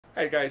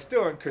How you guys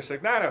doing? Chris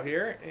Ignato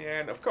here,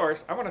 and of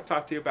course I want to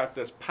talk to you about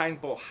this pine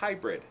bull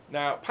hybrid.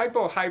 Now, pine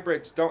bull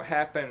hybrids don't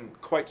happen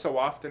quite so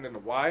often in the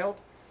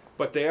wild,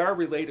 but they are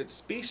related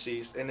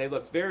species and they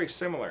look very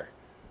similar.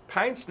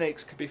 Pine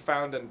snakes could be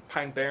found in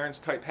pine barrens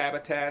type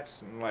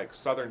habitats in like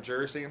southern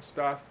Jersey and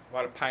stuff, a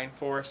lot of pine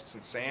forests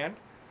and sand.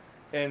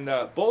 And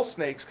bull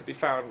snakes could be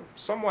found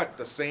somewhat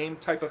the same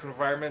type of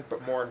environment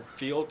but more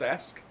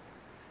field-esque.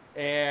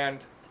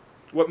 And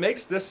what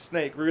makes this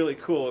snake really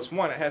cool is,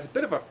 one, it has a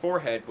bit of a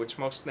forehead, which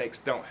most snakes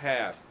don't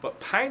have. But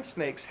pine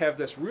snakes have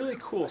this really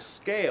cool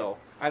scale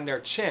on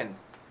their chin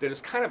that is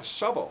kind of a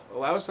shovel. It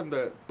allows them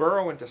to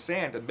burrow into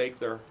sand and make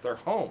their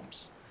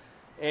homes.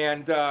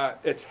 And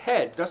its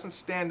head doesn't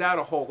stand out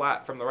a whole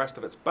lot from the rest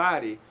of its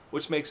body,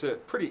 which makes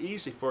it pretty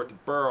easy for it to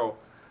burrow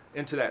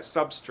into that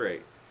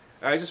substrate.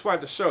 And I just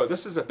wanted to show,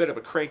 this is a bit of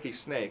a cranky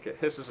snake. It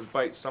hisses and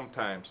bites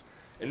sometimes.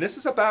 And this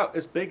is about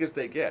as big as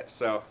they get.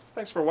 So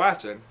thanks for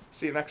watching.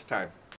 See you next time.